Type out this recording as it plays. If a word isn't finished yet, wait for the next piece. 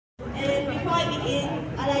I begin,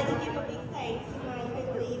 I'd like to give a big thanks to my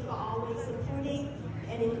family for always supporting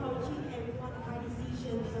and encouraging everyone in my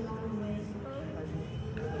decisions along the way.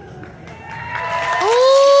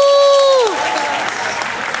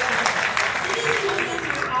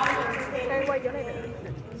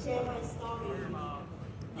 And share my story.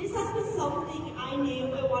 This has been something I knew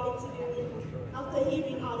I wanted to do after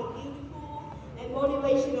hearing all the beautiful and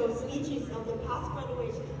motivational speeches of the past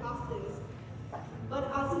graduation classes. But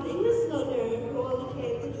as an English learner who only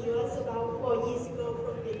came to the US about 4 years ago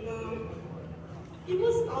from Vietnam, it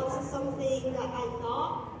was also something that I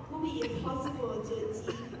thought would be impossible to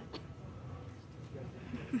achieve.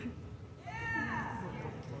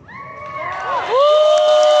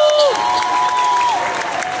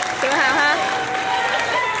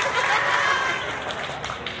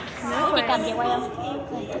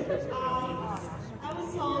 I was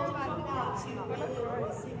told to come out to bilingual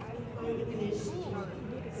my English,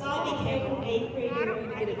 so I became an 8th grader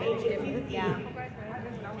at the age of 50.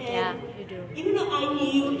 And even though I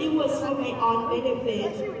knew it was for my own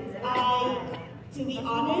benefit, to be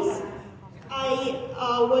honest,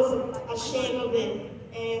 I wasn't ashamed of it,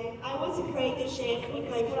 and I was afraid to share it with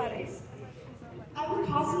my friends. I would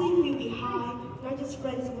constantly feel behind, not just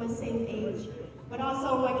friends of my same age, but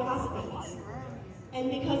also my classmates. And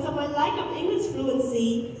because of my lack of English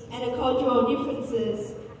fluency and the cultural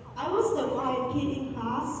differences, I was the quiet kid in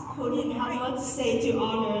class who didn't have much to say to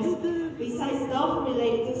others besides stuff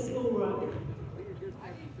related to schoolwork.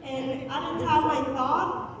 And at the time I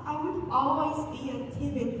thought I would always be a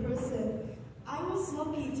timid person. I was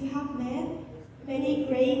lucky to have met many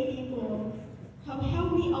great people who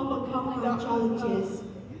helped me overcome my challenges,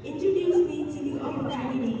 introduced me to new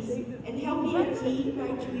opportunities, and helped me achieve my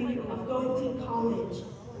dream of going to college.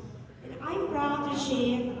 And I'm proud to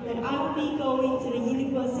share that I will be going to the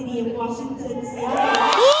University of Washington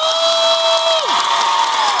State.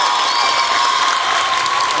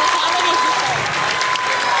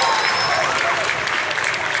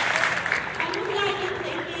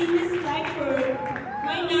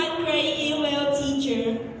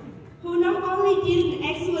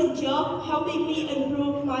 Helping me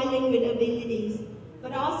improve my language abilities,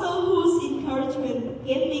 but also whose encouragement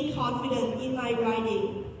gave me confidence in my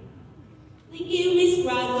writing. Thank you, Miss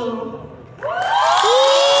Grad.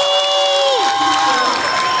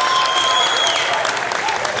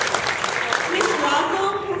 Miss Grad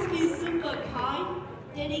has been super kind,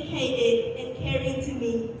 dedicated, and caring to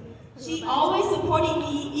me. She always supported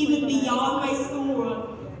me even beyond my schoolwork.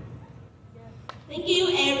 Thank you,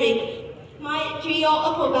 Eric, my trio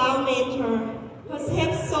upper bound mentor, who has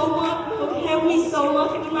helped me so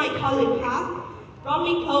much with my college path, brought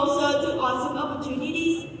me closer to awesome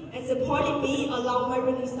opportunities, and supported me along my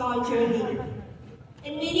running star journey.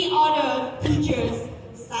 And many other teachers,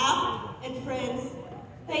 staff, and friends.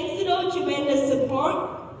 Thanks to their tremendous support,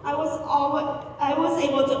 I was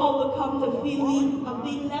able to overcome the feeling of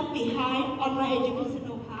being left behind on my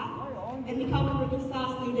educational path and become a running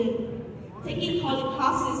star student, taking college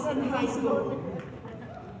classes in high school.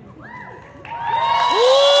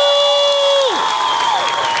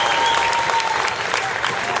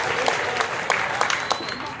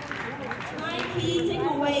 My key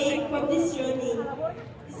takeaway from this journey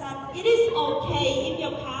is that it is okay if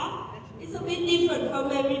your path is a bit different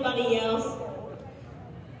from everybody else.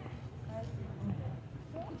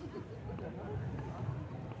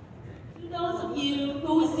 To those of you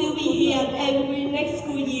who will still be here at every next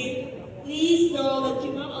school year, please know that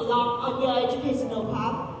you're not alone on your educational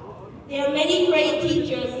path. There are many great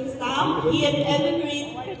teachers and staff here at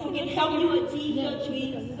Evergreen who can help you achieve your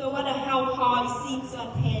dreams no matter how hard it seems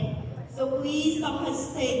to attend. So please don't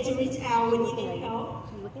hesitate to reach out when you need help.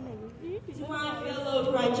 To my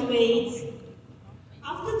fellow graduates,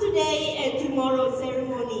 after today and tomorrow's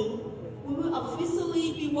ceremony, we will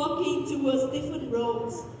officially be walking towards different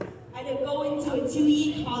roads, either going to a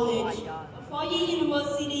 2-year college, a 4-year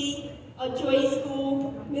university, a trade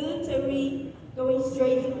school, military, going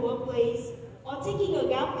straight to the workplace, or taking a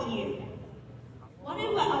gap year.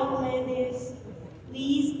 Whatever our plan is,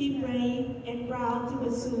 please be brave and proud to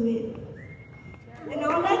pursue it. And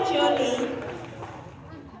on that journey,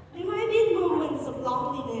 there might be moments of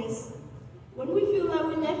loneliness. When we feel like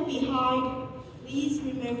we're left behind, please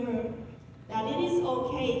remember that it is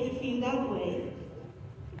okay to feel that way.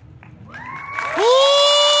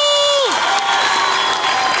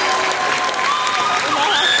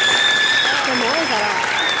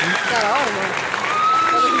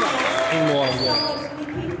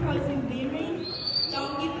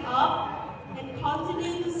 Don't give up, and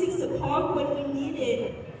continue to seek support when we need it.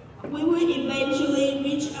 We will eventually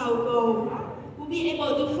reach our goal. We'll be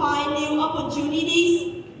able to find new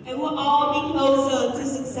opportunities, and we'll all be closer to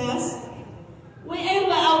success.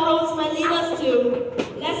 Wherever our roads might lead us to,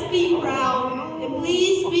 let's be proud, and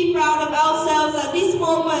please be proud of ourselves at this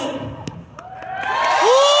moment.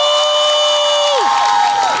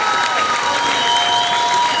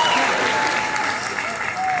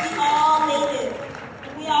 We all made it,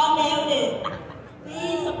 and we all nailed it.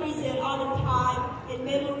 Please appreciate all the time and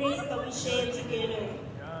memories that we shared together.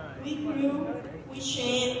 We grew, we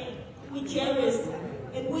shared, we cherished,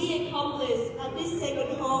 and we accomplished at this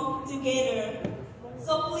second home together.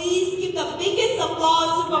 So please give the biggest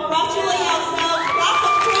applause to congratulate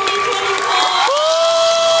ourselves.